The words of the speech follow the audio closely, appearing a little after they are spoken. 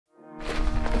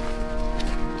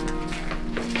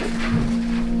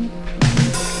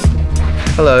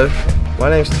Hello, my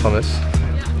name's Thomas.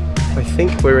 I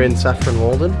think we're in Saffron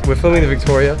Walden. We're filming the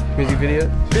Victoria music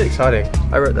video. It's really exciting.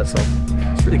 I wrote that song.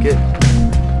 It's really good.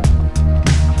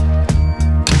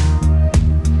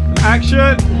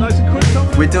 Action! Nice and quick,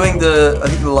 Thomas. We're doing I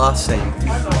think the last scene,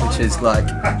 which is like,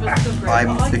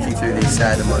 I'm flicking through these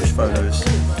sad emoji photos.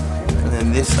 And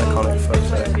then this iconic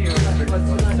photo,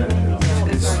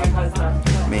 which is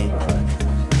me,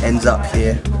 ends up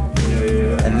here.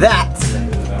 And that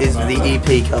is the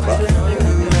EP cover.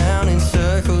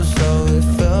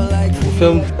 We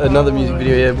filmed another music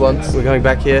video here once. We're going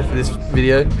back here for this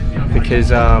video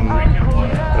because, I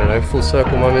don't know, full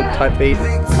circle moment type beat.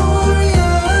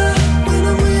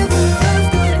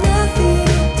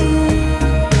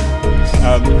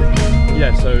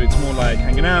 Yeah, so it's more like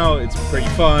hanging out, it's pretty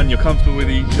fun, you're comfortable with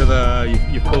each other,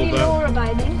 you've pulled up. You're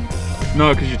abiding?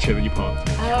 No, because you're chilling, you're parked.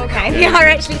 Oh, okay. We are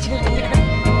actually chilling.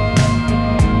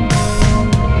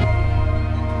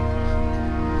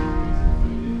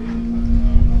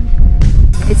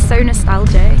 It's so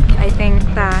nostalgic. I think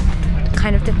that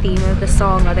kind of the theme of the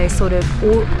song are those sort of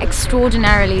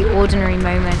extraordinarily ordinary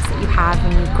moments that you have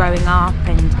when you're growing up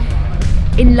and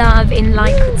in love, in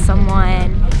like with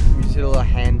someone. We just did all the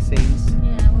hand scenes.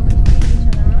 Yeah, we're going to each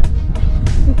other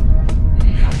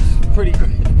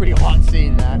up. Pretty hot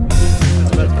scene that.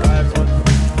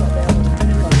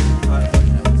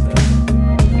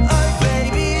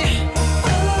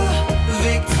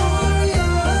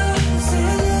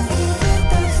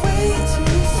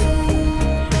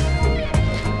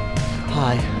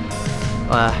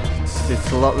 Hi.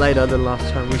 It's a lot later than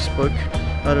last time we spoke.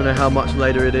 I don't know how much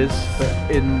later it is, but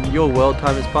in your world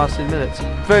time it's past 10 minutes.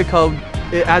 Very cold,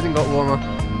 it hasn't got warmer.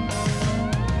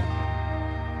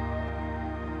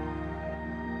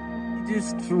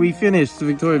 We finished the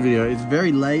Victoria video. It's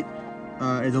very late,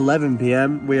 it's 11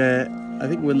 PM. I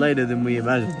think we're later than we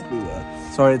imagined we were.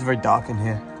 Sorry, it's very dark in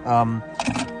here.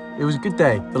 It was a good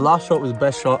day. The last shot was the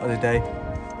best shot of the day.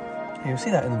 You'll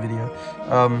see that in the video.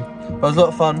 But it was a lot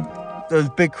of fun. There was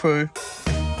a big crew.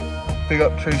 Big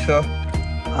up Trisha.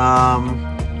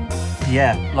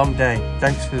 Yeah, long day.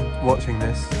 Thanks for watching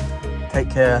this. Take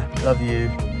care. Love you.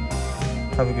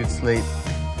 Have a good sleep.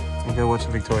 And go watch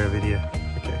the Victoria video.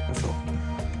 Okay, that's all.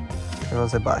 Everyone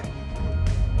say bye.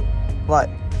 Bye.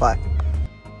 Bye.